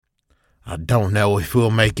I don't know if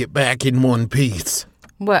we'll make it back in one piece.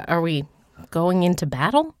 What, are we going into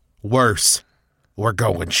battle? Worse, we're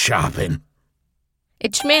going shopping.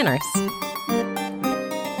 It's Schmanners.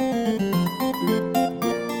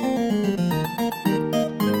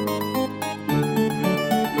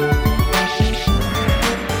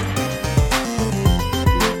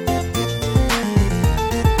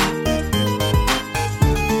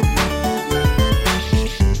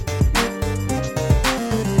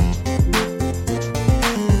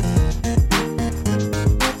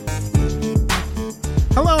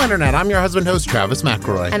 Internet. I'm your husband host, Travis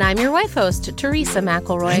McElroy. And I'm your wife host, Teresa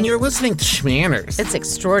McElroy. And you're listening to Schmanners. It's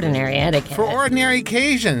extraordinary etiquette. For ordinary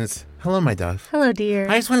occasions. Hello, my dove. Hello, dear.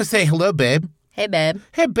 I just want to say hello, babe. Hey, babe.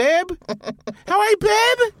 Hey, babe. How are you,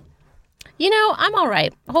 babe? You know, I'm all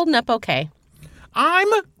right. Holding up okay. I'm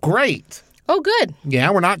great. Oh, good.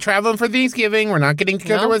 Yeah, we're not traveling for Thanksgiving. We're not getting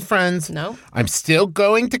together with friends. No. I'm still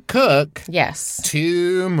going to cook. Yes.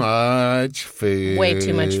 Too much food. Way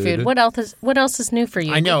too much food. What else is new for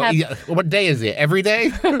you? I know. What day is it? Every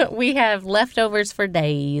day? We have leftovers for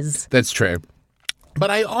days. That's true.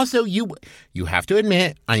 But I also, you have to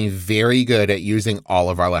admit, I'm very good at using all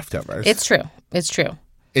of our leftovers. It's true. It's true.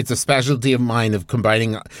 It's a specialty of mine of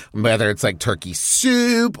combining, whether it's like turkey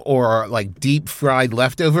soup or like deep fried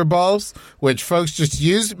leftover balls, which folks just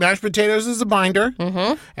use mashed potatoes as a binder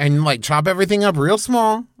and like chop everything up real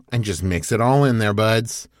small and just mix it all in there,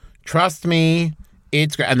 buds. Trust me,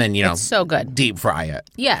 it's great. And then, you know, it's so good. Deep fry it.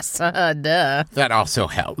 Yes, duh. That also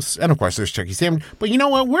helps. And of course, there's turkey sandwich. But you know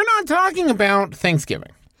what? We're not talking about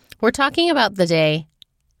Thanksgiving. We're talking about the day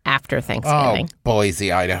after Thanksgiving. Oh,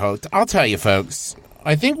 Boise, Idaho. I'll tell you, folks.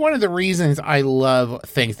 I think one of the reasons I love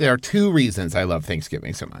there are two reasons I love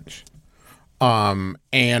Thanksgiving so much.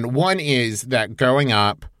 And one is that growing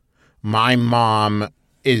up, my mom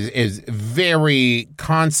is very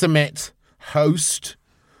consummate host,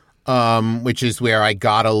 which is where I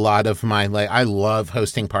got a lot of my, I love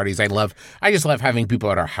hosting parties. I just love having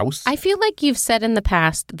people at our house. I feel like you've said in the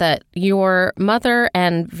past that your mother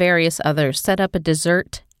and various others set up a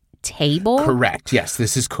dessert table? Correct. Yes,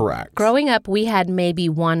 this is correct. Growing up, we had maybe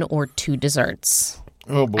one or two desserts.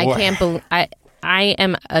 Oh, boy. I can't believe... I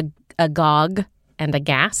am agog and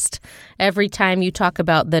aghast every time you talk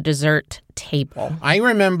about the dessert table. I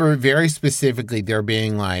remember very specifically there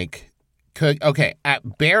being like... Okay,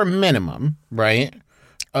 at bare minimum, right?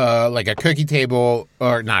 Like a cookie table,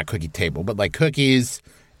 or not a cookie table, but like cookies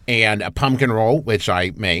and a pumpkin roll, which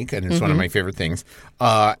I make, and it's one of my favorite things.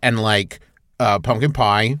 And like... pumpkin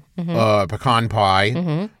pie, pecan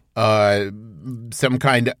pie, some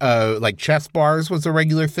kind of like chess bars was a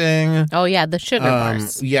regular thing. Oh, yeah, the sugar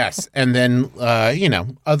bars. Yes. And then,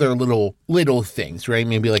 other little things, right?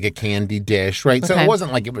 Maybe like a candy dish, right? Okay. So it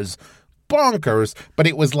wasn't like it was bonkers, but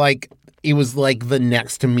it was like the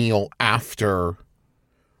next meal after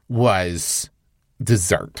was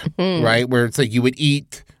dessert, right? Where it's like you would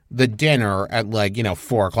eat the dinner at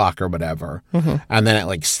 4 o'clock or whatever. And then at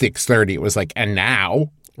 6:30, it was like, and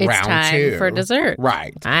now it's round time two. for dessert.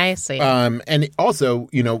 Right. I see. And also,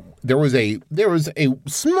 there was a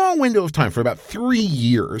small window of time for about 3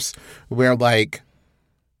 years where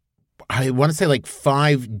I want to say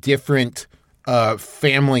 5 different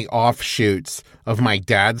family offshoots of my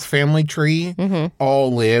dad's family tree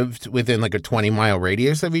all lived within a 20-mile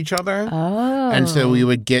radius of each other. Oh. And so we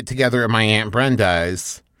would get together at my Aunt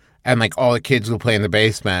Brenda's, and all the kids would play in the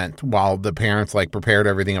basement while the parents prepared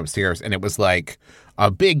everything upstairs. And it was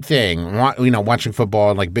a big thing, watching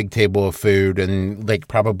football and big table of food and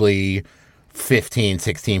probably 15,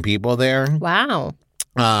 16 people there. Wow.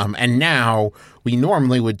 And now we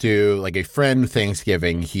normally would do a friend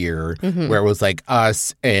Thanksgiving here where it was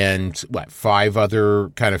us and 5 other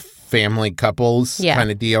kind of family couples kind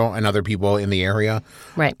of deal and other people in the area.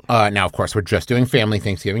 Right. Now, of course, we're just doing family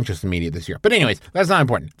Thanksgiving, just immediate this year. But anyways, that's not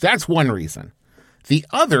important. That's one reason. The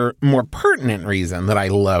other, more pertinent reason that I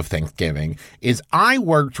love Thanksgiving is I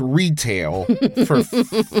worked retail for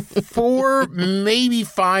 4, maybe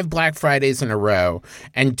 5 Black Fridays in a row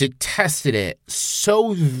and detested it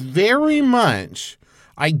so very much.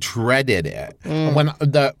 I dreaded it. When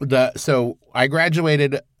so I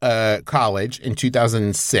graduated college in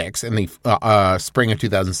 2006, in the spring of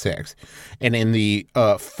 2006. And in the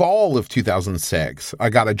fall of 2006, I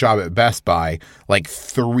got a job at Best Buy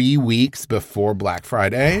 3 weeks before Black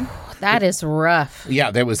Friday. That is rough.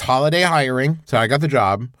 Yeah, there was holiday hiring, so I got the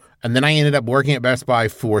job. And then I ended up working at Best Buy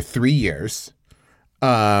for 3 years.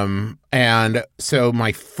 And so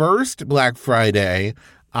my first Black Friday,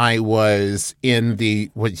 I was in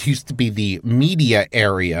what used to be the media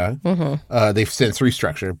area. They've since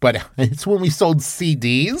restructured, but it's when we sold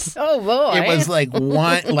CDs. Oh boy! It was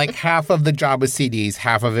like half of the job was CDs,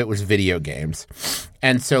 half of it was video games,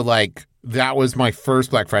 and so like that was my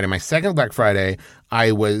first Black Friday. My second Black Friday,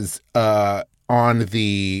 I was on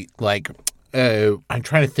the I'm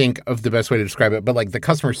trying to think of the best way to describe it, but like the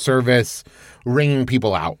customer service, ringing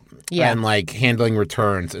people out. Yeah. And like handling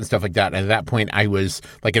returns and stuff like that. And at that point, I was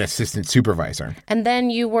like an assistant supervisor. And then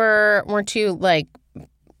weren't you like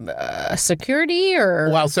security or?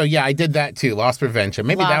 Well, so yeah, I did that too. Loss prevention.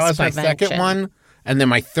 Maybe that was my second one. And then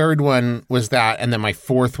my third one was that. And then my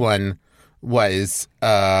fourth one was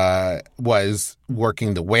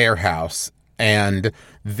working the warehouse. And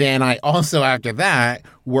then I also, after that,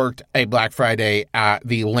 worked a Black Friday at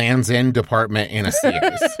the Land's End department in a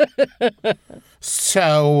Sears.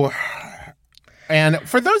 So, and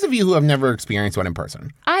for those of you who have never experienced one in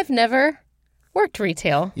person. I've never worked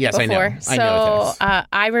retail Yes, before. I know. So I know it is.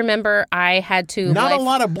 I remember I had to... Not a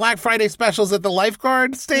lot of Black Friday specials at the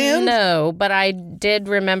lifeguard stand? No, but I did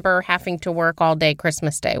remember having to work all day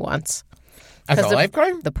Christmas Day once. At the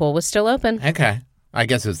lifeguard? The pool was still open. Okay. I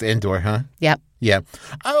guess it was indoor, huh? Yep. Yeah.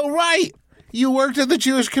 Oh, right. You worked at the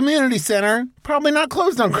Jewish Community Center. Probably not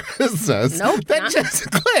closed on Christmas. Nope. That just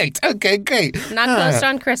clicked. Okay, great. Not closed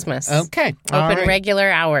on Christmas. Okay. Open regular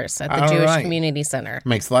hours at the Jewish Community Center.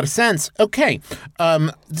 Makes a lot of sense. Okay.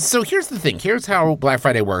 So here's the thing. Here's how Black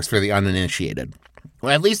Friday works for the uninitiated.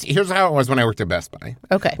 Well, at least here's how it was when I worked at Best Buy.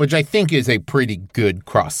 Okay. Which I think is a pretty good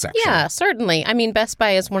cross-section. Yeah, certainly. I mean, Best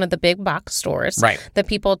Buy is one of the big box stores. Right. That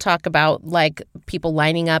people talk about, like, people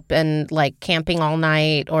lining up and, like, camping all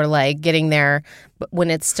night or, like, getting there when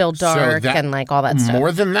it's still dark and, like, all that stuff.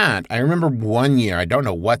 More than that, I remember one year, I don't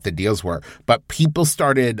know what the deals were, but people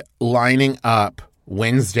started lining up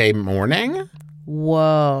Wednesday morning.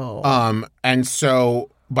 Whoa. And so...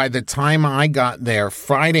 by the time I got there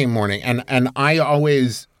Friday morning, and I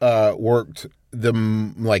always worked the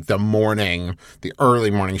morning, the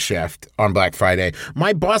early morning shift on Black Friday.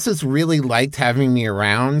 My bosses really liked having me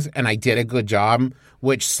around, and I did a good job,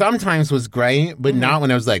 which sometimes was great, but not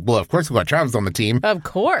when I was like, well, of course we've got Travis on the team. Of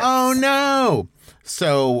course. Oh, no.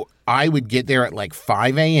 So I would get there at like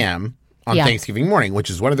 5 a.m. on Thanksgiving morning, which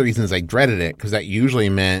is one of the reasons I dreaded it, because that usually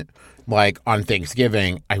meant, like, on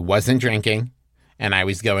Thanksgiving, I wasn't drinking. And I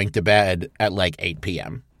was going to bed at like 8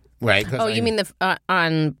 p.m., right? Oh, you mean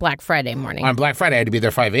on Black Friday morning? On Black Friday, I had to be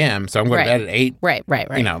there 5 a.m., so I'm going to bed at 8. Right.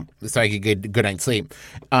 You know, so I could get a good night's sleep.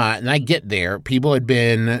 And I get there. People had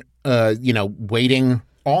been, waiting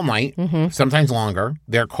all night, sometimes longer.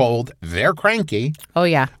 They're cold. They're cranky. Oh,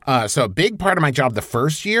 yeah. So a big part of my job the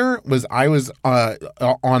first year was I was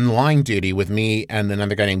on line duty with me and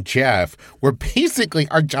another guy named Jeff, where basically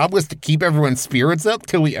our job was to keep everyone's spirits up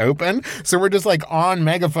till we open. So we're just like on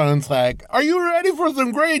megaphones like, are you ready for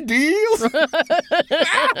some great deals?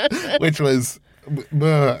 Which was...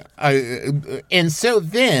 and so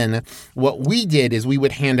then what we did is we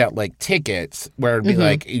would hand out like tickets where it'd be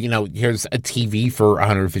like, here's a TV for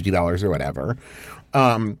 $150 or whatever.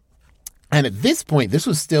 And at this point, this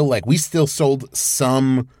was still like, we still sold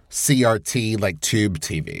some CRT like tube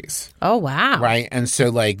TVs. Oh, wow. Right. And so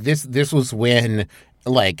like this was when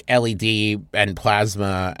like LED and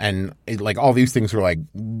plasma and like all these things were like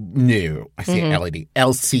new. I see LED,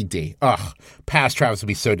 LCD. Ugh, past Travis would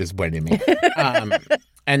be so disappointed in me.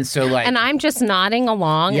 And so like, and I'm just nodding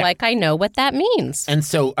along like I know what that means. And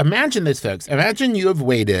so imagine this, folks. Imagine you have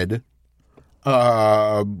waited.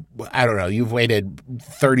 I don't know. You've waited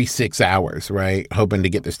 36 hours, right? Hoping to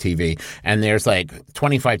get this TV. And there's like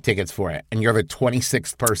 25 tickets for it. And you're the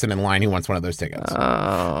 26th person in line who wants one of those tickets.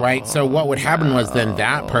 Right? So what would happen was then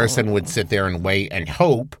that person would sit there and wait and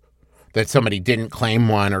hope that somebody didn't claim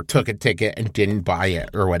one or took a ticket and didn't buy it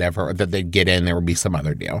or whatever, or that they'd get in, there would be some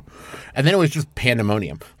other deal. And then it was just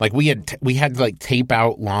pandemonium. Like we had to like tape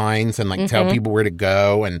out lines and like tell people where to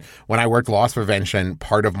go. And when I worked loss prevention,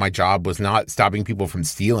 part of my job was not stopping people from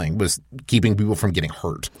stealing, was keeping people from getting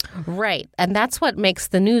hurt. Right. And that's what makes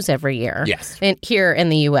the news every year. Yes. And here in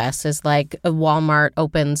the U.S. is like a Walmart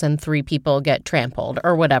opens and 3 people get trampled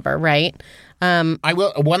or whatever, right? I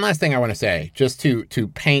will. One last thing I want to say, just to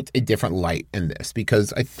paint a different light in this,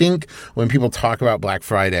 because I think when people talk about Black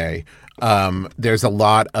Friday, there's a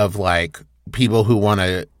lot of like people who want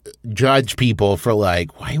to judge people for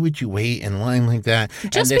like, why would you wait in line like that?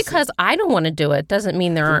 Just because I don't want to do it doesn't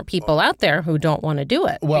mean there aren't people out there who don't want to do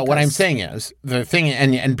it. Well, what I'm saying is the thing,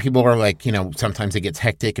 and people are like, sometimes it gets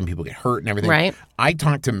hectic and people get hurt and everything. Right. I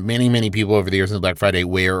talked to many, many people over the years on Black Friday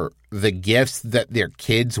where the gifts that their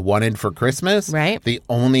kids wanted for Christmas, right, the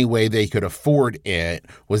only way they could afford it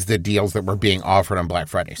was the deals that were being offered on Black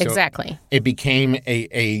Friday. So exactly. It became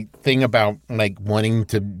a thing about like wanting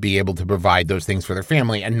to be able to provide those things for their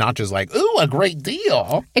family and not just like, ooh, a great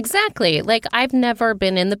deal. Exactly. Like I've never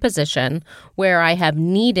been in the position where I have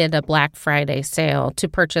needed a Black Friday sale to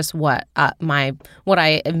purchase what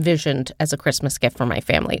I envisioned as a Christmas gift for my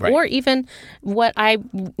family, right, or even what I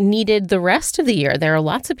needed the rest of the year. There are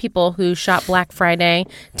lots of people who shop Black Friday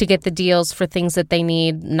to get the deals for things that they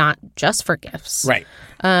need, not just for gifts. Right.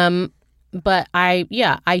 But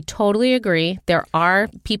I totally agree. There are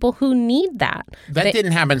people who need that. That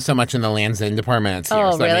didn't happen so much in the Lands' End department at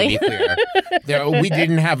Sears. Oh, really? Let me be clear. We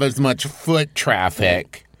didn't have as much foot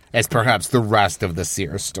traffic as perhaps the rest of the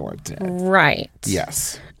Sears store did. Right.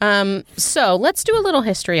 Yes. So let's do a little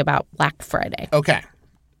history about Black Friday. Okay.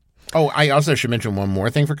 Oh, I also should mention one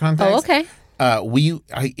more thing for context. Oh, okay.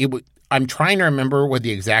 I'm trying to remember what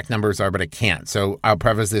the exact numbers are, but I can't. So I'll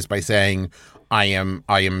preface this by saying I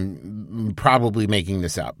am probably making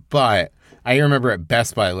this up, but I remember at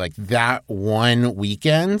Best Buy, like that one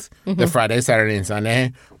weekend, the Friday, Saturday, and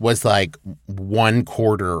Sunday was like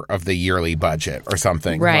 1/4 of the yearly budget or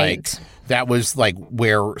something. Right. Like that was like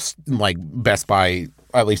where like Best Buy,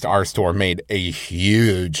 at least our store, made a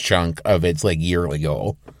huge chunk of its like yearly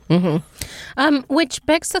goal. Which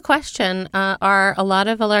begs the question, are a lot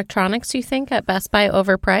of electronics, you think, at Best Buy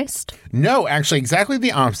overpriced? No, actually, exactly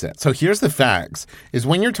the opposite. So here's the facts, is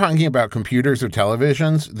when you're talking about computers or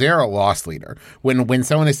televisions, they're a loss leader. When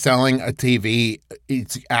someone is selling a TV,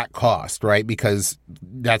 it's at cost, right? Because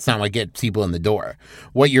that's not what gets people in the door.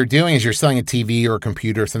 What you're doing is you're selling a TV or a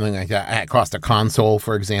computer or something like that at cost, a console,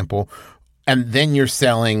 for example, and then you're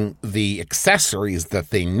selling the accessories that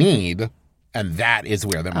they need. And that is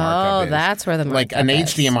where the markup is. Oh, that's where the markup is. Like an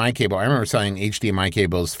HDMI cable. I remember selling HDMI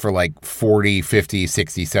cables for like $40, $50,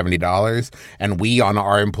 $60, $70. And we, on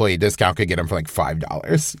our employee discount, could get them for like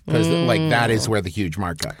 $5. Because like that is where the huge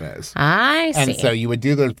markup is. I see. And so you would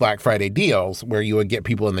do those Black Friday deals where you would get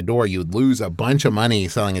people in the door. You would lose a bunch of money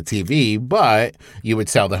selling a TV, but you would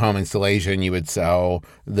sell the home installation. You would sell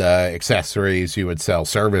the accessories. You would sell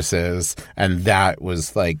services. And that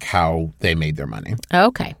was like how they made their money.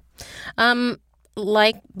 Okay.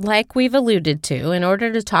 Like we've alluded to, in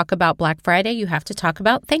order to talk about Black Friday, you have to talk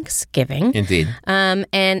about Thanksgiving. Indeed.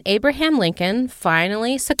 And Abraham Lincoln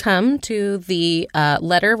finally succumbed to the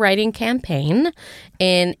letter writing campaign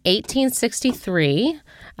in 1863,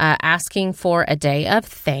 asking for a day of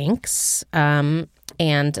thanks and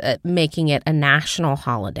making it a national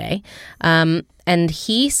holiday. And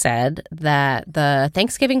he said that the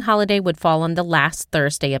Thanksgiving holiday would fall on the last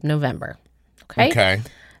Thursday of November. Okay.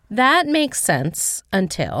 That makes sense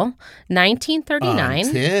until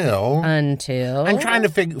 1939. Until I'm trying to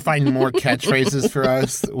find more catchphrases for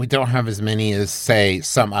us. We don't have as many as, say,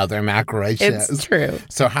 some other McElroy shows. It's true.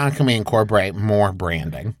 So how can we incorporate more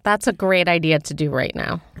branding? That's a great idea to do right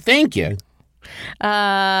now. Thank you.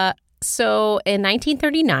 So in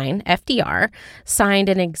 1939, FDR signed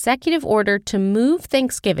an executive order to move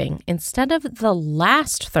Thanksgiving instead of the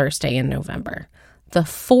last Thursday in November, the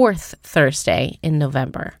fourth Thursday in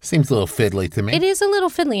November. Seems a little fiddly to me. It is a little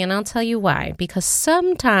fiddly, and I'll tell you why. Because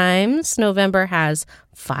sometimes November has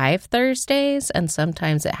 5 Thursdays, and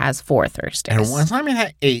sometimes it has 4 Thursdays. And one time it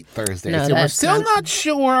had 8 Thursdays. No, and we're still not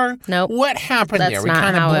sure what happened there. We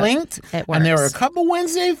kind of blinked, and there were a couple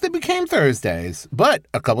Wednesdays that became Thursdays. But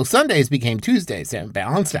a couple Sundays became Tuesdays and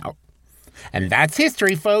balanced out. And that's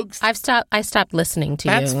history, folks. I stopped listening to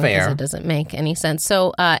you. That's fair. Because it doesn't make any sense.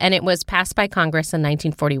 So, and it was passed by Congress in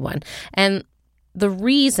 1941. And the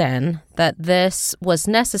reason that this was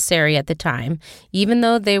necessary at the time, even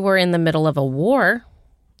though they were in the middle of a war,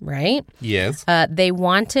 right? Yes. They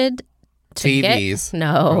wanted to TVs.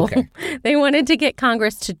 Okay. They wanted to get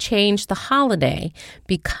Congress to change the holiday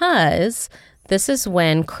because this is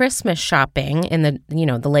when Christmas shopping in the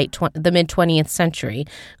mid 20th century,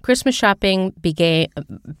 Christmas shopping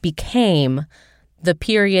became the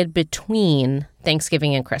period between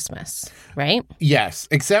Thanksgiving and Christmas, right? Yes,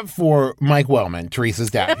 except for Mike Wellman, Teresa's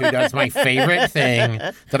dad, who does my favorite thing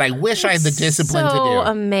that I wish I had the discipline to do. So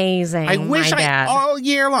amazing. I wish all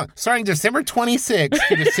year long, starting December 26th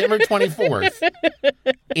to December 24th,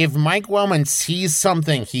 if Mike Wellman sees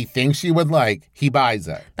something he thinks you would like, he buys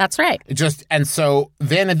it. That's right. And so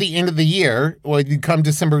then at the end of the year, well, you come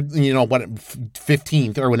December,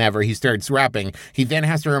 15th or whenever he starts wrapping, he then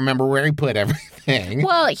has to remember where he put everything.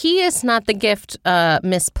 Well, he is not the gift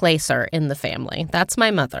misplacer in the family. That's my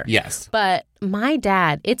mother. Yes. But my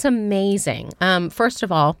dad, it's amazing. First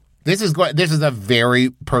of all, This is a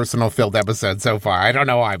very personal filled episode so far. I don't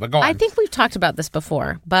know why, but go on. I think we've talked about this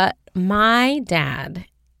before, but my dad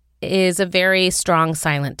is a very strong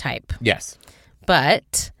silent type. Yes.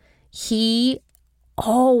 But he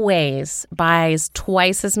always buys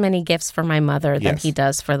twice as many gifts for my mother than he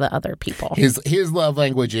does for the other people. His love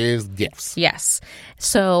language is gifts. Yes.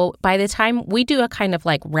 So by the time we do a kind of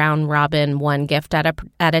like round robin, one gift at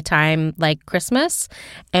a time, like Christmas,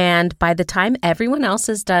 and by the time everyone else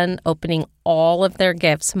is done opening all of their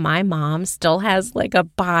gifts, my mom still has like a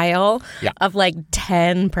pile of like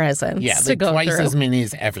 10 presents to go twice through. As many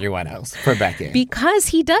as everyone else for Becky. Because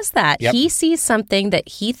he does that. Yep. He sees something that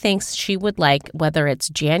he thinks she would like, whether it's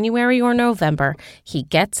January or November, he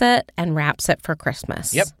gets it and wraps it for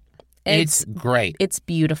Christmas. Yep. It's great. It's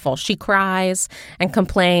beautiful. She cries and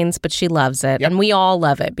complains, but she loves it. Yep. And we all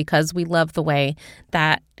love it because we love the way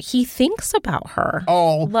that he thinks about her.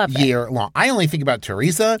 All year long. I only think about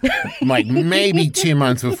Teresa like maybe 2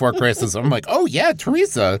 months before Christmas. I'm like, oh, yeah,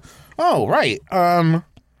 Teresa. Oh, right.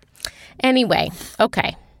 Anyway,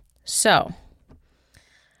 okay. So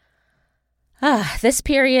this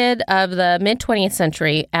period of the mid-20th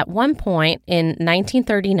century, at one point in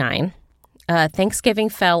 1939, Thanksgiving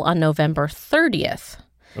fell on November 30th,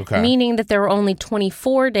 meaning that there were only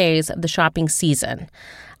 24 days of the shopping season.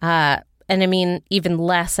 And I mean, even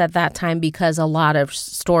less at that time because a lot of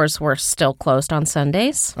stores were still closed on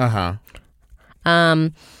Sundays.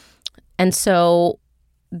 And so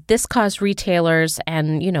this caused retailers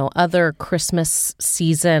and, other Christmas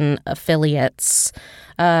season affiliates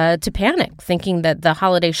to panic, thinking that the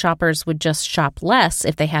holiday shoppers would just shop less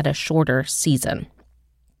if they had a shorter season.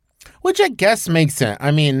 Which I guess makes sense. I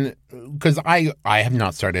mean, because I have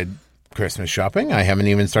not started Christmas shopping. I haven't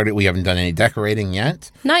even started. We haven't done any decorating yet.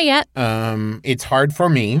 Not yet. It's hard for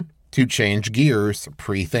me to change gears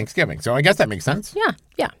pre-Thanksgiving. So I guess that makes sense. Yeah.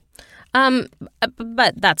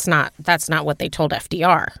 But that's not what they told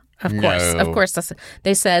FDR. Of course,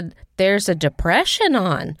 they said there's a depression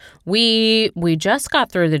on. We just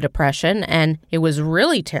got through the depression and it was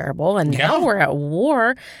really terrible. And now we're at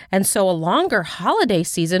war. And so a longer holiday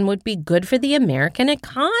season would be good for the American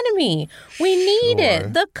economy. We need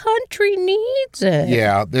it. The country needs it.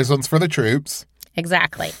 Yeah, this one's for the troops.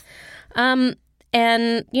 Exactly. And,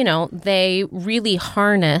 they really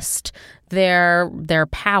harnessed their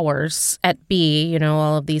powers at B,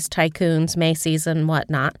 all of these tycoons, Macy's and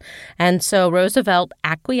whatnot. And so Roosevelt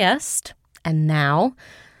acquiesced, and now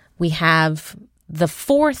we have the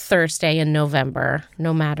fourth Thursday in November,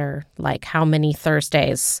 no matter how many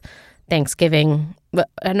Thursdays Thanksgiving,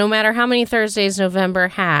 no matter how many Thursdays November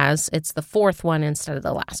has, it's the fourth one instead of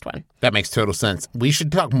the last one. That makes total sense. We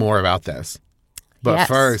should talk more about this. But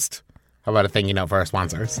first, how about a thank you note for our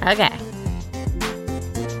sponsors? Okay.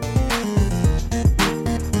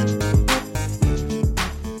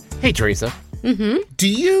 Hey, Teresa. Do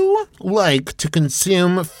you like to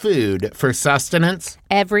consume food for sustenance?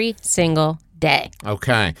 Every single day.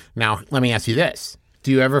 Okay. Now, let me ask you this.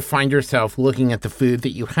 Do you ever find yourself looking at the food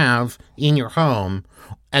that you have in your home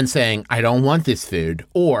and saying, I don't want this food?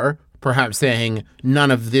 Or perhaps saying,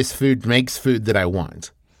 none of this food makes food that I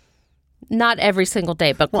want? Not every single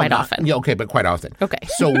day, but quite often. Yeah, okay, but quite often. Okay.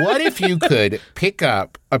 So what if you could pick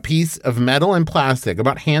up a piece of metal and plastic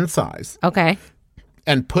about hand size? Okay.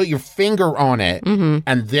 And put your finger on it,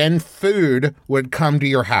 and then food would come to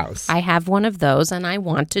your house. I have one of those, and I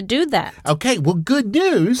want to do that. Okay, well, good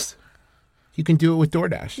news. You can do it with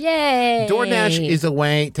DoorDash. Yay! DoorDash is a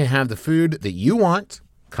way to have the food that you want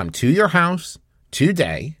come to your house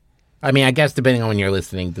today. I mean, I guess depending on when you're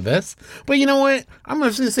listening to this. But you know what? I'm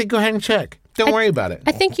just going to say go ahead and check. Don't worry about it.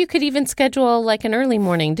 I think you could even schedule an early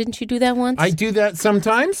morning. Didn't you do that once? I do that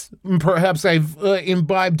sometimes. Perhaps I've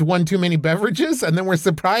imbibed one too many beverages and then we're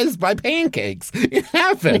surprised by pancakes. It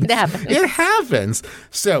happens. It happens.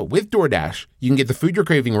 So with DoorDash, you can get the food you're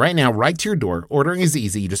craving right now, right to your door. Ordering is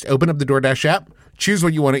easy. You just open up the DoorDash app, choose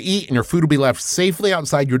what you want to eat, and your food will be left safely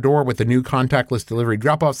outside your door with the new contactless delivery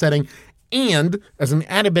drop-off setting. And as an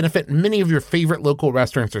added benefit, many of your favorite local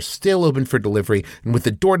restaurants are still open for delivery. And with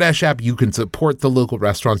the DoorDash app, you can support the local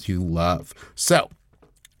restaurants you love. So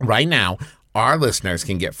right now, our listeners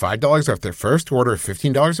can get $5 off their first order of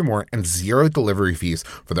 $15 or more and 0 delivery fees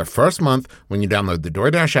for their first month when you download the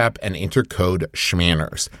DoorDash app and enter code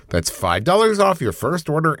SCHMANNERS. That's $5 off your first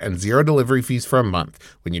order and 0 delivery fees for a month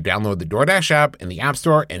when you download the DoorDash app in the App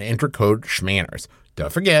Store and enter code SCHMANNERS.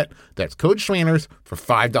 Don't forget, that's code SCHMANNERS for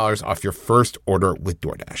 $5 off your first order with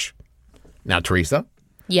DoorDash. Now, Teresa.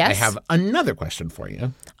 Yes? I have another question for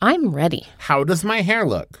you. I'm ready. How does my hair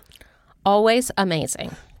look? Always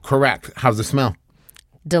amazing. Correct. How's it smell?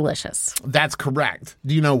 delicious. That's correct.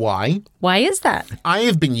 Do you know why? Why is that? I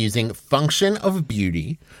have been using Function of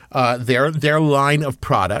Beauty, their line of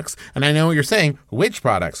products. And I know what you're saying. Which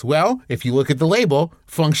products? Well, if you look at the label,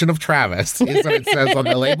 Function of Travis is what it says on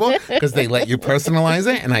the label because they let you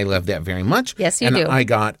personalize it. And I love that very much. Yes, you do. do. I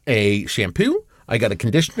got a shampoo. I got a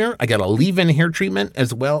conditioner. I got a leave-in hair treatment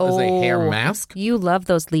as well as a hair mask. You love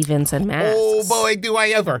those leave-ins and masks. Oh, boy, do I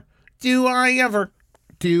ever.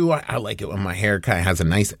 I like it when my hair kind of has a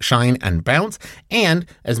nice shine and bounce. And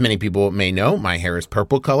as many people may know, my hair is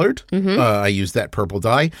purple colored. I use that purple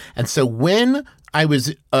dye. And so when I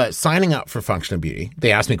was signing up for Function of Beauty,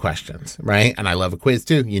 they asked me questions, right? And I love a quiz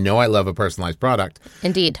too. You know I love a personalized product.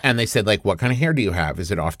 Indeed. And they said, like, what kind of hair do you have?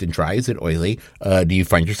 Is it often dry? Is it oily? Do you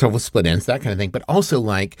find yourself with split ends? That kind of thing. But also,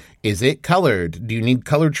 like, is it colored? Do you need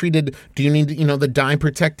color treated? Do you need, the dye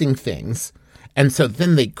protecting things? And so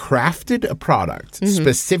then they crafted a product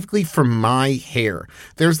specifically for my hair.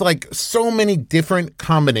 There's like so many different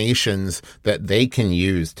combinations that they can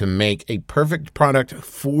use to make a perfect product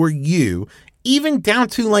for you, even down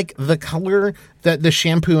to like the color that the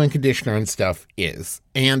shampoo and conditioner and stuff is.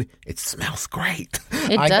 And it smells great.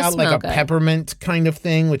 It does smell like a good. peppermint kind of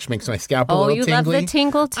thing, which makes my scalp a little tingly. Oh, you love the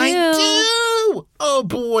tingle too. I do! Oh,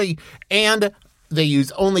 boy. And they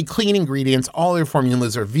use only clean ingredients. All their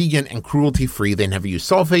formulas are vegan and cruelty-free. They never use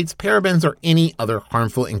sulfates, parabens, or any other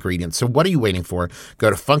harmful ingredients. So what are you waiting for? Go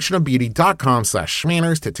to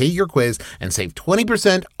functionalbeauty.com/schmanners to take your quiz and save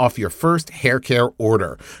 20% off your first hair care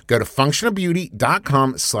order. Go to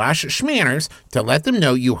functionalbeauty.com/schmanners to let them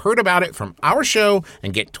know you heard about it from our show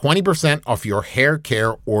and get 20% off your hair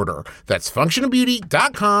care order. That's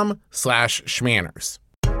functionalbeauty.com/schmanners.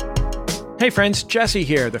 Hey friends, Jesse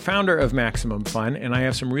here, the founder of Maximum Fun, and I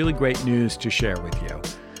have some really great news to share with you.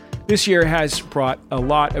 This year has brought a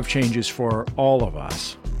lot of changes for all of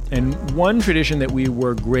us. And one tradition that we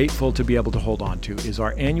were grateful to be able to hold on to is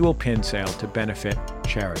our annual pin sale to benefit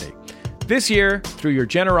charity. This year, through your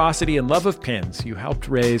generosity and love of pins, you helped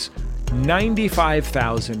raise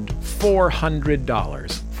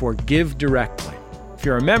 $95,400 for Give Directly. If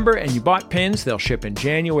you're a member and you bought pins, they'll ship in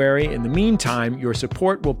January. In the meantime, your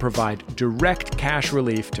support will provide direct cash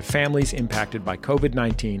relief to families impacted by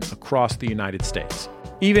COVID-19 across the United States.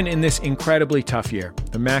 Even in this incredibly tough year,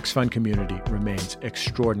 the Max Fun community remains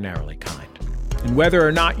extraordinarily kind. And whether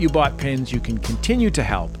or not you bought pins, you can continue to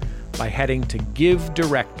help by heading to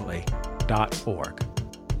givedirectly.org.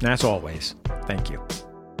 And as always, thank you.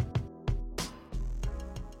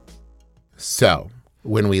 So,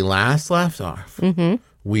 when we last left off,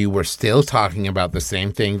 we were still talking about the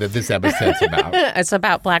same thing that this episode's about. It's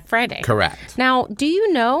about Black Friday. Correct. Now, do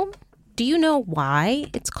you know why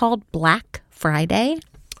it's called Black Friday?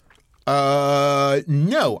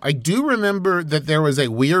 No. I do remember that there was a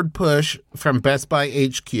weird push from Best Buy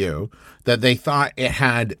HQ that they thought it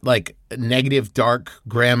had like negative, dark,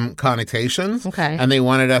 grim connotations. Okay. And they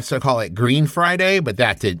wanted us to call it Green Friday, but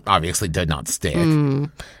that obviously did not stick.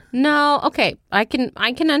 No, okay, I can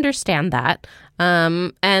understand that.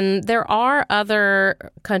 And there are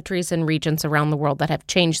other countries and regions around the world that have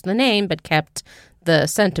changed the name but kept the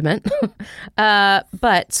sentiment.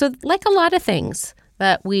 But so like a lot of things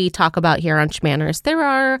that we talk about here on Schmanners, there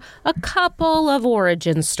are a couple of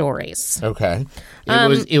origin stories. Okay.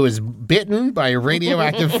 It was bitten by a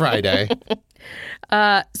radioactive Friday.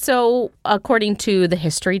 So according to the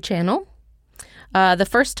History Channel, the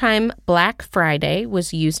first time Black Friday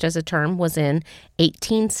was used as a term was in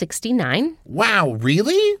 1869. Wow,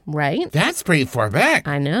 really? Right? That's pretty far back.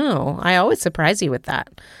 I know. I always surprise you with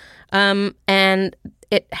that. And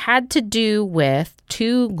it had to do with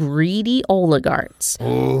two greedy oligarchs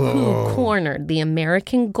who cornered the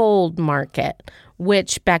American gold market,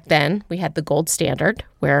 which back then we had the gold standard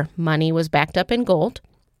where money was backed up in gold.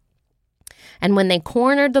 And when they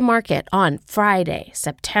cornered the market on Friday,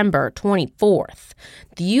 September 24th,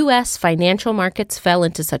 the U.S. financial markets fell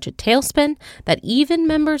into such a tailspin that even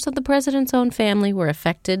members of the president's own family were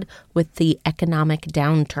affected with the economic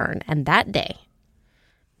downturn. And that day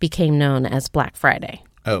became known as Black Friday.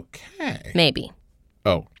 Okay. Maybe.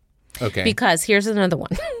 Oh, okay. Because here's another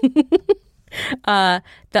one. The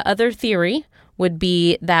other theory would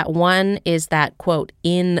be that one is that, quote,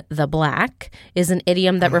 in the black is an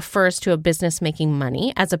idiom that refers to a business making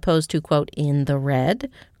money as opposed to, quote, in the red,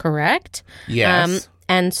 correct? Yes.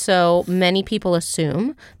 And so many people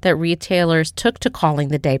assume that retailers took to calling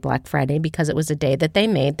the day Black Friday because it was a day that they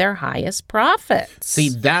made their highest profits. See,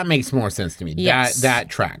 that makes more sense to me. Yes. That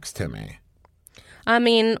tracks to me. I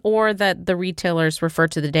mean, or that the retailers refer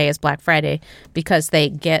to the day as Black Friday because they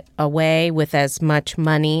get away with as much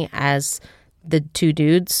money as the two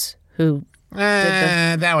dudes who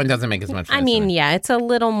That one doesn't make as much sense. I mean, yeah, it's a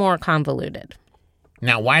little more convoluted.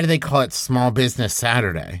 Now, why do they call it Small Business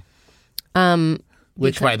Saturday?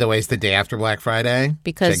 Which, by the way, is the day after Black Friday?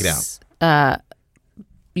 Because check it out.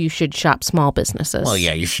 You should shop small businesses. Well,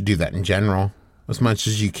 yeah, you should do that in general as much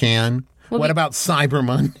as you can. What about Cyber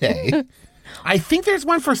Monday? I think there's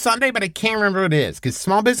one for Sunday, but I can't remember what it is. Because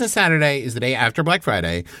Small Business Saturday is the day after Black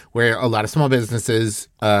Friday, where a lot of small businesses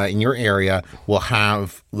in your area will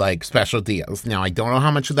have like special deals. Now, I don't know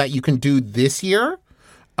how much of that you can do this year,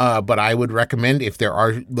 but I would recommend if there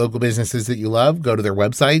are local businesses that you love, go to their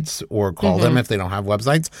websites or call them if they don't have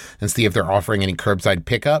websites and see if they're offering any curbside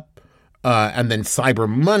pickup. And then Cyber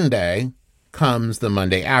Monday comes the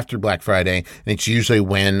Monday after Black Friday, and it's usually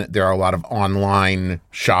when there are a lot of online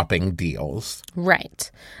shopping deals.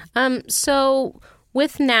 Right. So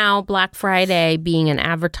with now Black Friday being an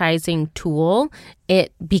advertising tool,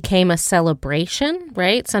 it became a celebration,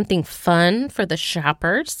 right? Something fun for the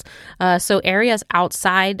shoppers. So areas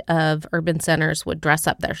outside of urban centers would dress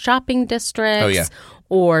up their shopping districts. Oh, yeah.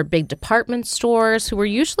 Or big department stores who were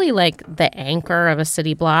usually like the anchor of a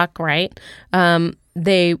city block, right?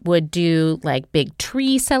 They would do like big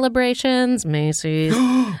tree celebrations, Macy's.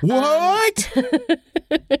 What?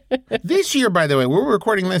 This year, by the way, we're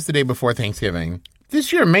recording this the day before Thanksgiving.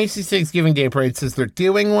 This year, Macy's Thanksgiving Day Parade says they're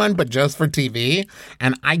doing one, but just for TV.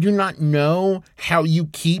 And I do not know how you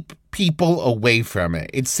keep people away from it.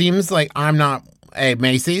 It seems like hey,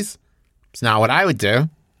 Macy's, it's not what I would do.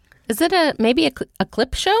 Is it maybe a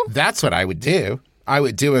clip show? That's what I would do. I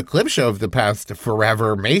would do a clip show of the past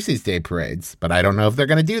forever Macy's Day Parades, but I don't know if they're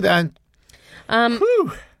going to do that.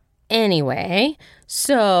 Anyway,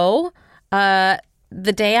 so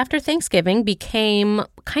the day after Thanksgiving became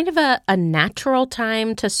kind of a natural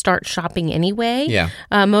time to start shopping anyway. Yeah.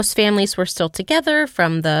 Most families were still together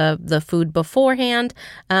from the food beforehand,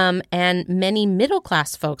 and many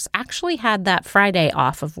middle-class folks actually had that Friday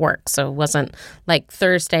off of work. So it wasn't like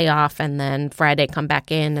Thursday off and then Friday come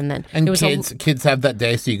back in and then... And it was kids have that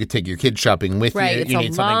day so you could take your kids shopping with right, you. It's You a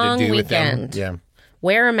need something long to do weekend. with them. Yeah.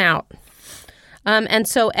 Wear them out. And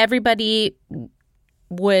so everybody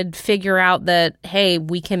would figure out that, hey,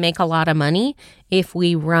 we can make a lot of money if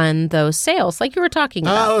we run those sales like you were talking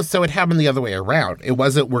about. Oh, so it happened the other way around. It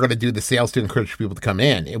wasn't we're going to do the sales to encourage people to come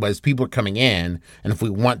in. It was people are coming in, and if we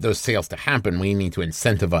want those sales to happen, we need to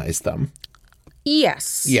incentivize them.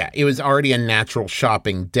 Yes. Yeah, it was already a natural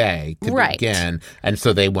shopping day to begin, and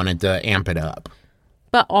so they wanted to amp it up.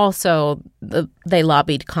 But also, they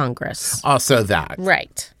lobbied Congress. Also that.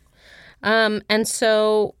 Right. And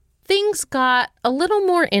so things got a little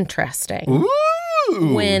more interesting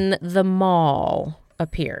when the mall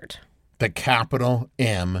appeared. The capital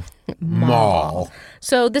M Mall.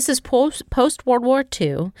 So this is post-World War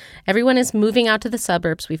II. Everyone is moving out to the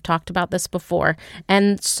suburbs. We've talked about this before.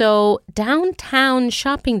 And so downtown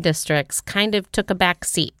shopping districts kind of took a back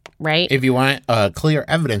seat, right? If you want clear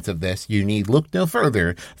evidence of this, you need look no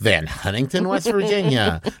further than Huntington, West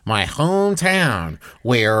Virginia, my hometown,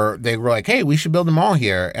 where they were like, hey, we should build a mall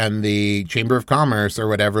here. And the Chamber of Commerce or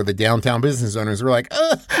whatever, the downtown business owners were like,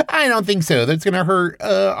 I don't think so. That's going to hurt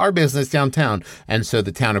our business downtown. And so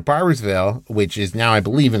the town of Barboursville, which is now, I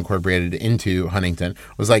believe, incorporated into Huntington,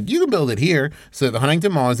 was like, you can build it here. So the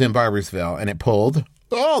Huntington Mall is in Barboursville, and it pulled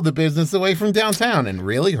all the business away from downtown and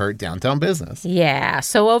really hurt downtown business. Yeah.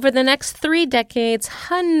 So over the next 3 decades,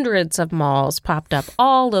 hundreds of malls popped up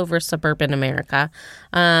all over suburban America.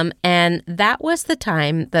 And that was the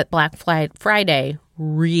time that Black Friday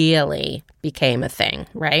really became a thing,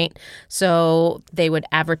 right? So they would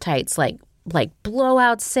advertise like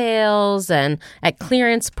blowout sales and at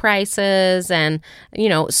clearance prices and,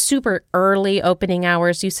 super early opening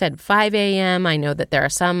hours. You said 5 a.m. I know that there are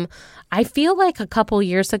some. I feel like a couple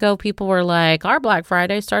years ago, people were like, our Black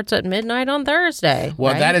Friday starts at midnight on Thursday.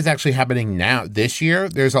 Well, right? That is actually happening now. This year,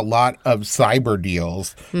 there's a lot of cyber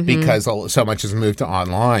deals because so much has moved to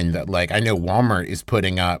online that, I know Walmart is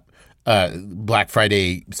putting up Black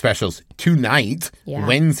Friday specials tonight,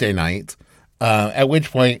 Wednesday night, at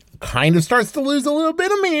which point kind of starts to lose a little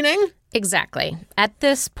bit of meaning. Exactly. At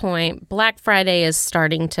this point, Black Friday is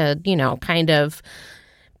starting to, kind of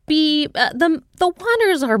be the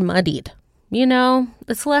waters are muddied.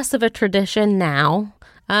 It's less of a tradition now.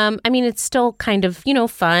 It's still kind of,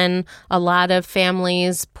 fun. A lot of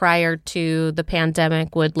families prior to the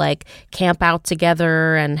pandemic would camp out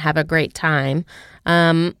together and have a great time.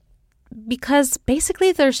 Because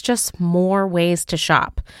basically there's just more ways to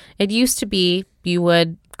shop. It used to be you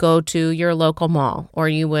would go to your local mall or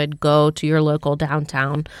you would go to your local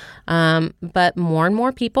downtown. But more and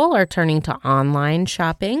more people are turning to online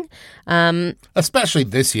shopping. Especially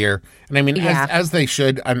this year. And I mean, Yeah. as they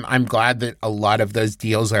should. I'm glad that a lot of those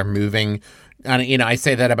deals are moving. And, I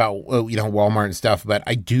say that about, Walmart and stuff, but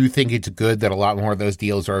I do think it's good that a lot more of those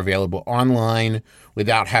deals are available online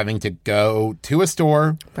without having to go to a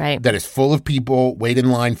store Right. that is full of people, wait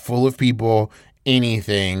in line, full of people,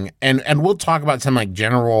 anything. And we'll talk about some like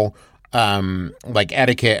general like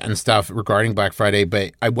etiquette and stuff regarding Black Friday,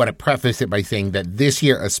 but I want to preface it by saying that this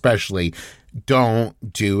year especially, don't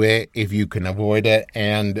do it if you can avoid it.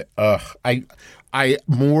 And I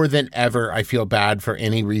more than ever, I feel bad for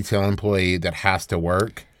any retail employee that has to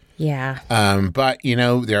work. Yeah. But,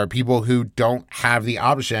 there are people who don't have the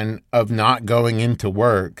option of not going into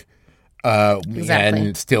work Exactly.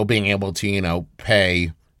 and still being able to,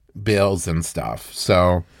 pay bills and stuff.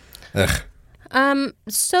 So,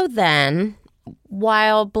 So then,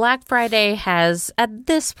 while Black Friday has at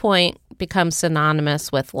this point become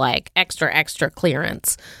synonymous with like extra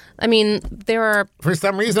clearance, I mean, there are for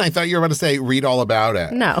some reason, I thought you were about to say read all about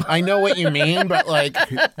it. No. I know what you mean, but like,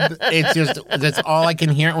 it's just, that's all I can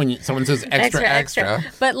hear when someone says extra.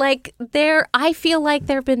 But like I feel like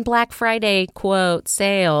there have been Black Friday quote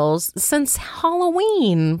sales since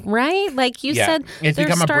Halloween, right? Like you Yeah. said, It's they're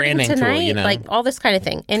become a starting branding tool, tonight, know? like all this kind of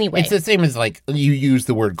thing. Anyway, It's the same as like you use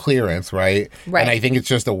the word clearance, right? Right. And I think it's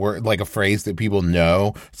just a word, like a phrase that people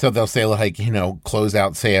know. So they'll say like,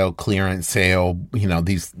 closeout sale, clearance sale,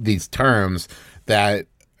 these terms that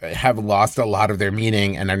have lost a lot of their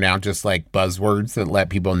meaning and are now just like buzzwords that let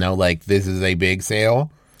people know like this is a big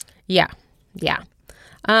sale. yeah.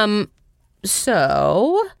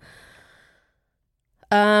 So,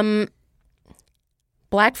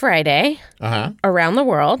 Black Friday around the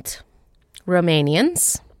world,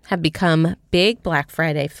 Romanians have become big Black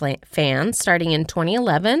Friday fans starting in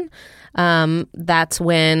 2011. That's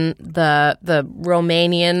when the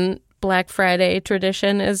Romanian Black Friday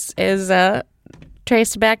tradition is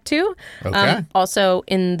traced back to. Okay. Also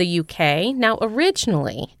in the UK. Now,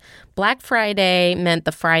 originally, Black Friday meant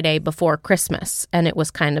the Friday before Christmas, and it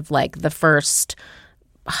was kind of like the first,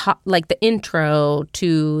 like the intro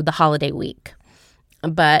to the holiday week.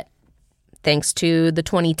 But thanks to the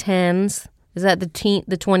 2010s, is that the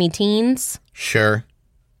 20-teens? Sure.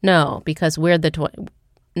 No, because we're the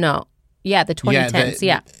 2010s,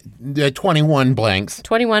 yeah. The 21 blanks.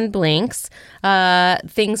 21 blinks.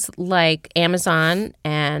 Things like Amazon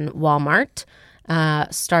and Walmart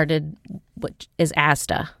started, which is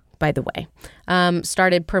Asda, by the way,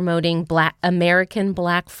 started promoting American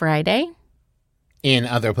Black Friday In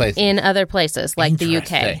other places. like the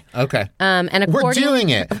UK. Interesting. Okay. And We're doing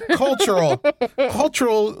it. Cultural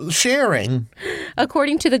sharing.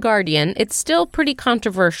 according to The Guardian, it's still pretty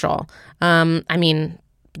controversial. I mean,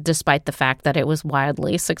 despite the fact that it was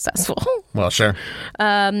wildly successful. Well, sure.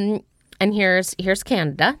 And here's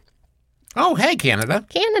Canada. Oh, hey, Canada.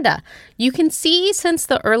 Canada. You can see since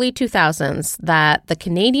the early 2000s that the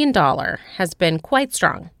Canadian dollar has been quite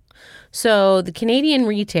strong. So the Canadian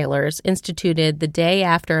retailers instituted the day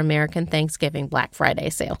after American Thanksgiving Black Friday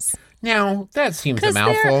sales. Now, that seems a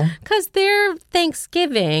mouthful. Because their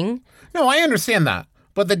Thanksgiving, No, I understand that.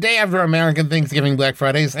 But the day after American Thanksgiving Black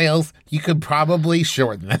Friday sales, you could probably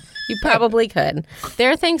shorten it. you probably could.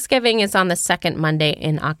 Their Thanksgiving is on the second Monday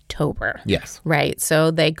in October. Yes. Right.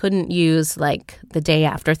 So they couldn't use like the day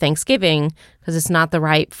after Thanksgiving because it's not the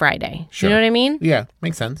right Friday. Sure. You know what I mean? Yeah,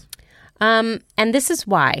 makes sense. And this is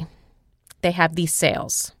why they have these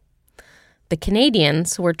sales. The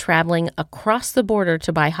Canadians were traveling across the border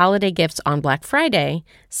to buy holiday gifts on Black Friday,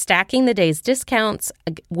 stacking the day's discounts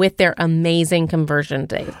with their amazing conversion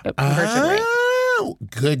rate. Oh,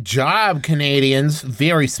 good job, Canadians.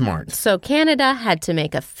 Very smart. So Canada had to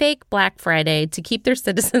make a fake Black Friday to keep their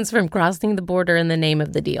citizens from crossing the border in the name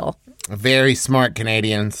of the deal. Very smart,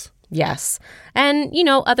 Canadians. Yes. And,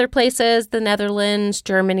 other places, the Netherlands,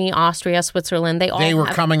 Germany, Austria, Switzerland, They were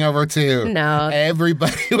coming over too. No.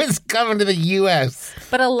 Everybody was coming to the U.S.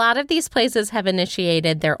 But a lot of these places have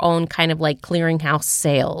initiated their own kind of like clearinghouse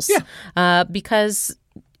sales. Yeah. Because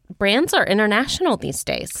brands are international these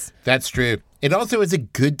days. That's true. It also is a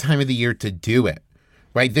good time of the year to do it,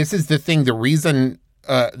 right? This is the thing. The reason,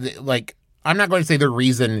 I'm not going to say the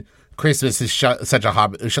reason Christmas is such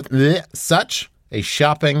a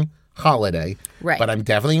shopping holiday. Right. But I'm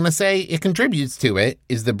definitely going to say it contributes to it,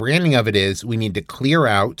 is the branding of it is we need to clear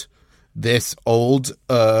out this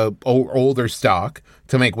older stock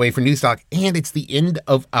to make way for new stock, and it's the end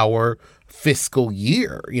of our fiscal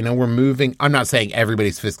year. We're moving. I'm not saying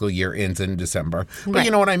everybody's fiscal year ends in December, but Right.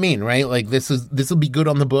 you know what I mean, right? Like this will be good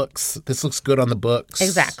on the books. This looks good on the books.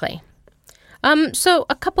 Exactly. So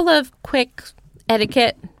a couple of quick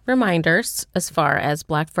etiquette reminders as far as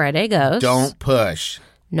Black Friday goes. Don't push.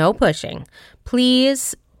 No pushing.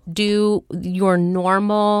 Please do your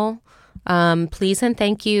normal please and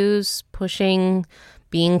thank yous, pushing,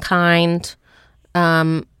 being kind,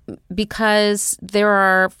 because there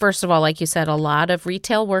are, first of all, like you said, a lot of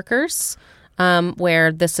retail workers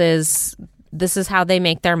where this is how they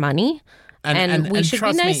make their money. And we should be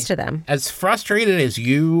trust nice me, to them. As frustrated as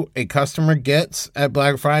a customer gets at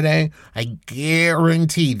Black Friday, I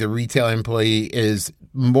guarantee the retail employee is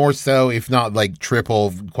more so, if not like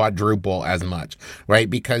triple, quadruple as much, right?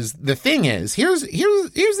 Because the thing is, here's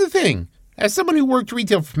the thing. As someone who worked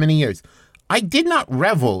retail for many years, I did not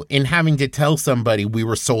revel in having to tell somebody we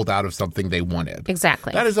were sold out of something they wanted.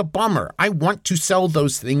 Exactly. That is a bummer. I want to sell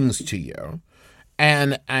those things to you.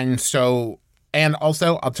 And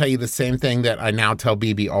also, I'll tell you the same thing that I now tell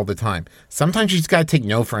BB all the time. Sometimes you just got to take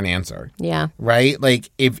no for an answer. Yeah. Right? Like,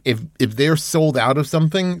 if they're sold out of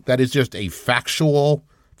something, that is just a factual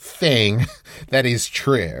thing that is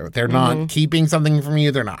true. They're not keeping something from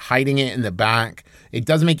you. They're not hiding it in the back. It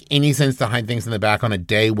doesn't make any sense to hide things in the back on a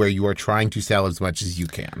day where you are trying to sell as much as you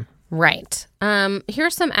can. Right.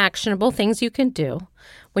 Here's some actionable things you can do.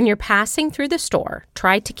 When you're passing through the store,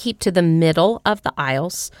 try to keep to the middle of the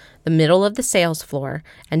aisles, the middle of the sales floor,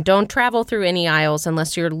 and don't travel through any aisles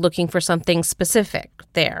unless you're looking for something specific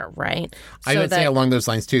there, right? I would say along those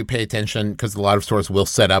lines, too, pay attention because a lot of stores will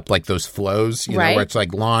set up like those flows, you know, where it's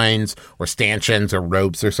like lines or stanchions or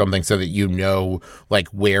ropes or something so that you know like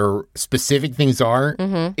where specific things are.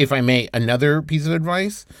 If I may, another piece of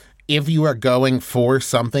advice. If you are going for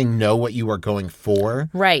something, know what you are going for.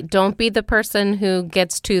 Right. Don't be the person who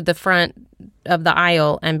gets to the front of the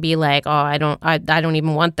aisle and be like, oh, I don't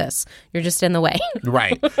even want this. You're just in the way.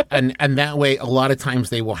 Right. And that way, a lot of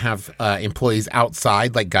times they will have employees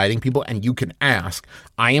outside, like guiding people, and you can ask,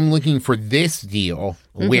 I am looking for this deal.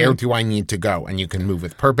 Where do I need to go? And you can move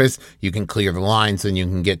with purpose. You can clear the lines and you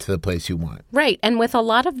can get to the place you want. Right. And with a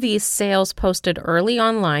lot of these sales posted early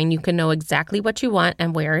online, you can know exactly what you want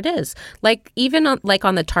and where it is. Like even on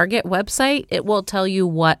the Target website, it will tell you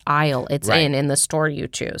what aisle it's in the store you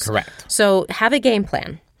choose. Correct. So have a game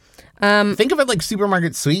plan. Think of it like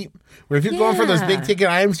Supermarket Sweep, where if you're going for those big ticket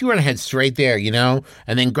items, you want to head straight there, you know,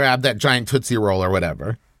 and then grab that giant Tootsie Roll or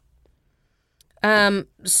whatever.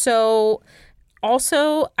 So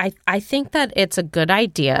also, I think that it's a good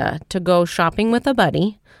idea to go shopping with a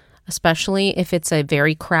buddy, especially if it's a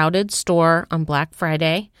very crowded store on Black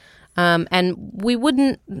Friday. And we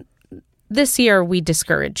wouldn't, this year, we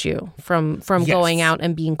discourage you from going out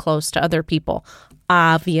and being close to other people.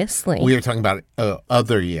 Obviously. We are talking about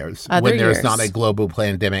other years when there's not a global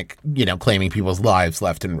pandemic, you know, claiming people's lives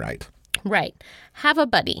left and right. Right. Have a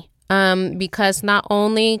buddy. Because not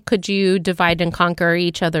only could you divide and conquer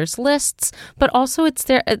each other's lists, but also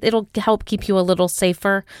it'll help keep you a little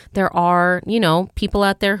safer. There are, you know, people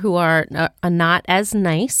out there who are not as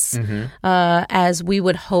nice as we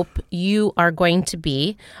would hope you are going to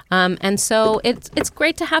be. And so it's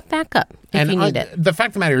great to have backup if you need it. The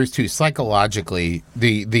fact of the matter is, too, psychologically,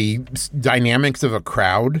 the dynamics of a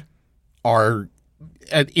crowd are...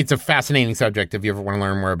 It's a fascinating subject if you ever want to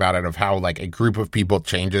learn more about it, of how like a group of people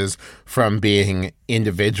changes from being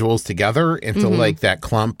individuals together into like that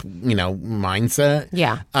clump, you know, mindset.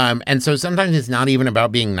 Yeah. And so sometimes it's not even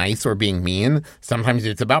about being nice or being mean. Sometimes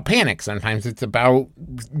it's about panic. Sometimes it's about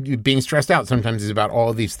being stressed out. Sometimes it's about all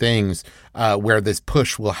of these things where this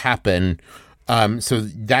push will happen. So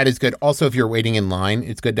that is good. Also, if you're waiting in line,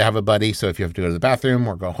 it's good to have a buddy. So if you have to go to the bathroom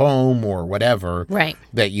or go home or whatever,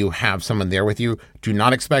 that you have someone there with you. Do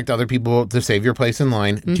not expect other people to save your place in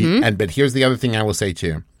line. But here's the other thing I will say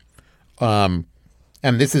too. And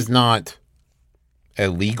this is not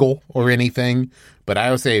illegal or anything, but I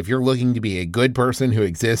will say if you're looking to be a good person who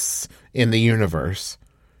exists in the universe,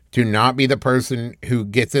 do not be the person who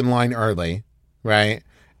gets in line early, right?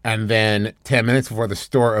 And then 10 minutes before the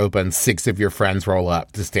store opens, 6 of your friends roll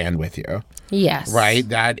up to stand with you. Yes. Right?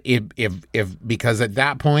 That if because at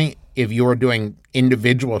that point, if you're doing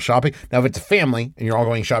individual shopping, now if it's a family and you're all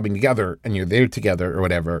going shopping together and you're there together or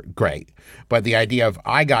whatever, great. But the idea of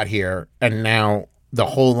I got here and now the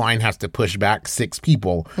whole line has to push back 6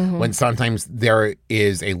 people when sometimes there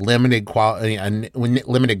is a limited quantity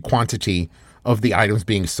of the items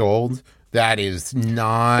being sold. That is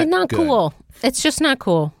not good. Cool. It's just not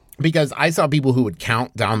cool. Because I saw people who would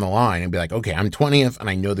count down the line and be like, okay, I'm 20th and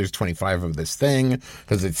I know there's 25 of this thing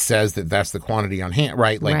because it says that that's the quantity on hand,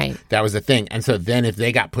 right? Like that was a thing. And so then if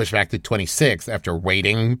they got pushed back to 26 after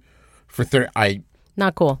waiting for 30,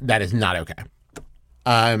 not cool. That is not okay.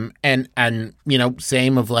 And you know,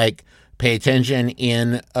 same of like, pay attention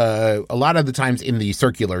in a lot of the times in the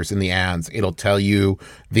circulars, in the ads, it'll tell you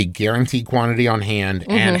the guaranteed quantity on hand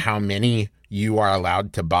and how many you are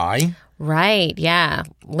allowed to buy. Right. Yeah.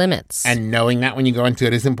 Limits. And knowing that when you go into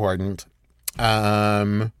it is important.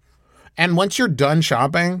 And once you're done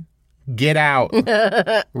shopping, get out.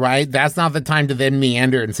 Right? That's not the time to then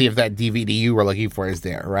meander and see if that DVD you were looking for is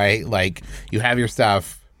there, right? Like, you have your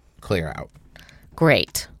stuff, clear out.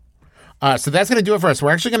 Great. So that's going to do it for us.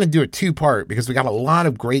 We're actually going to do a two-part because we got a lot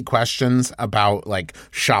of great questions about, like,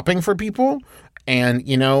 shopping for people. And,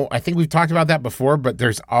 you know, I think we've talked about that before, but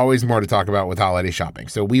there's always more to talk about with holiday shopping.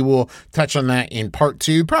 So we will touch on that in part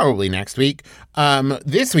 2, probably next week.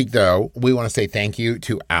 This week, though, we want to say thank you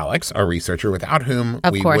to Alex, our researcher, without whom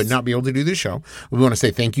we would not be able to do this show. We want to say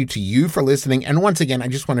thank you to you for listening. And once again, I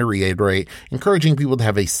just want to reiterate, encouraging people to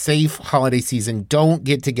have a safe holiday season. Don't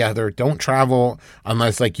get together. Don't travel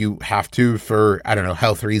unless, like, you have to for, I don't know,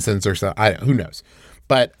 health reasons or so. Who knows?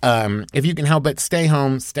 But if you can help it, stay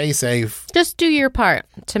home, stay safe. Just do your part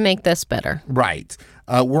to make this better. Right.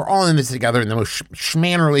 We're all in this together, and the most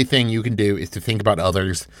schmannerly thing you can do is to think about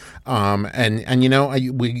others. And you know,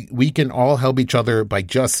 we can all help each other by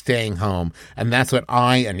just staying home. And that's what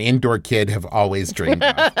I, an indoor kid, have always dreamed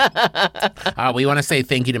of. We want to say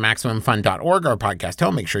thank you to MaximumFun.org, our podcast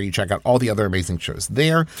home. Make sure you check out all the other amazing shows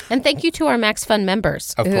there. And thank you to our Max Fun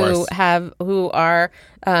members who are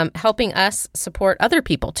helping us support other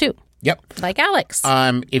people, too. Yep. Like Alex.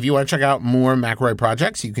 If you want to check out more McElroy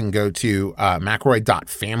projects, you can go to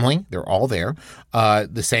McElroy.family. They're all there.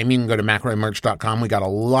 The same, you can go to McElroymerch.com. We got a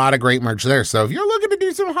lot of great merch there. So if you're looking to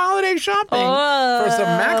do some holiday shopping for some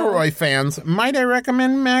McElroy fans, might I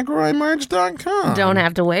recommend McElroymerch.com. Don't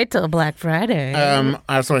have to wait till Black Friday. I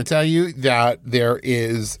also want to tell you that there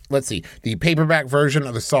is, the paperback version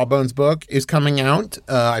of the Sawbones book is coming out.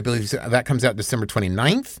 I believe that comes out December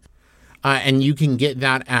 29th. And you can get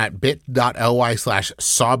that at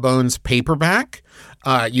bit.ly/Sawbones paperback.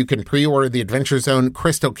 You can pre-order the Adventure Zone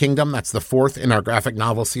Crystal Kingdom. That's the 4th in our graphic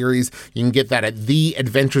novel series. You can get that at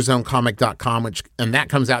theadventurezonecomic.com, and that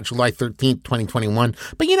comes out July 13th, 2021.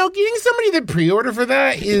 But, you know, getting somebody to pre-order for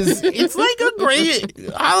that it's like a great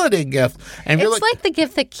holiday gift. And it's like the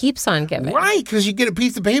gift that keeps on giving. Right, because you get a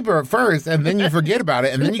piece of paper at first, and then you forget about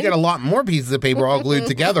it, and then you get a lot more pieces of paper all glued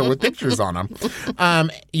together with pictures on them.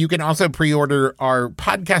 You can also pre-order our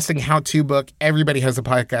podcasting how-to book, Everybody Has a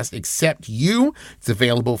Podcast Except You. It's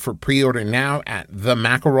available for pre-order now at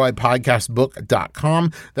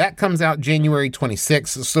themcelroypodcastbook.com. That comes out January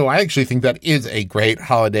 26th. So I actually think that is a great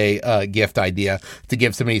holiday gift idea to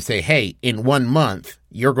give somebody, say, hey, in 1 month,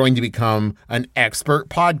 you're going to become an expert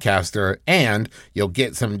podcaster, and you'll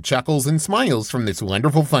get some chuckles and smiles from this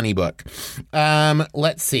wonderful funny book.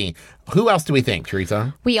 Let's see. Who else do we thank,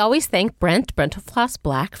 Teresa? We always thank Brent Brentalfloss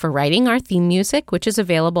Black for writing our theme music, which is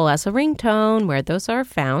available as a ringtone where those are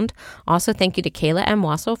found. Also, thank you to Kayla M.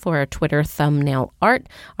 Wassel for our Twitter thumbnail art.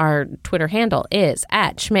 Our Twitter handle is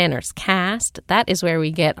 @SchmannersCast. That is where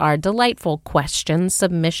we get our delightful question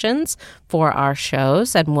submissions for our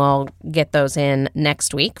shows, and we'll get those in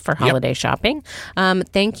next week for holiday shopping.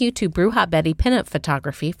 Thank you to Bruja Betty Pinup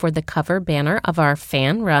Photography for the cover banner of our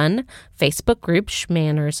fan-run Facebook group,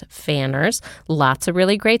 Schmanners Fanners. Lots of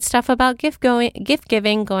really great stuff about gift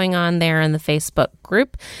giving going on there in the Facebook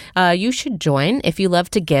group. You should join if you love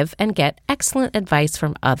to give and get excellent advice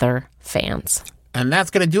from other fans. And that's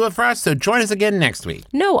going to do it for us, so join us again next week.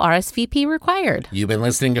 No RSVP required. You've been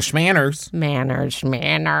listening to Schmanners.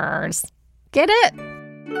 Manners. Get it?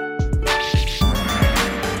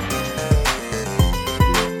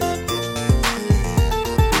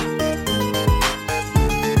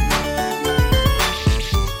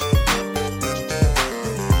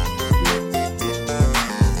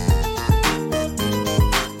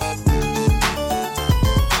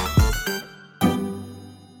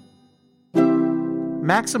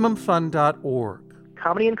 MaximumFun.org.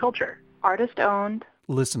 Comedy and culture. Artist owned.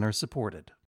 Listener supported.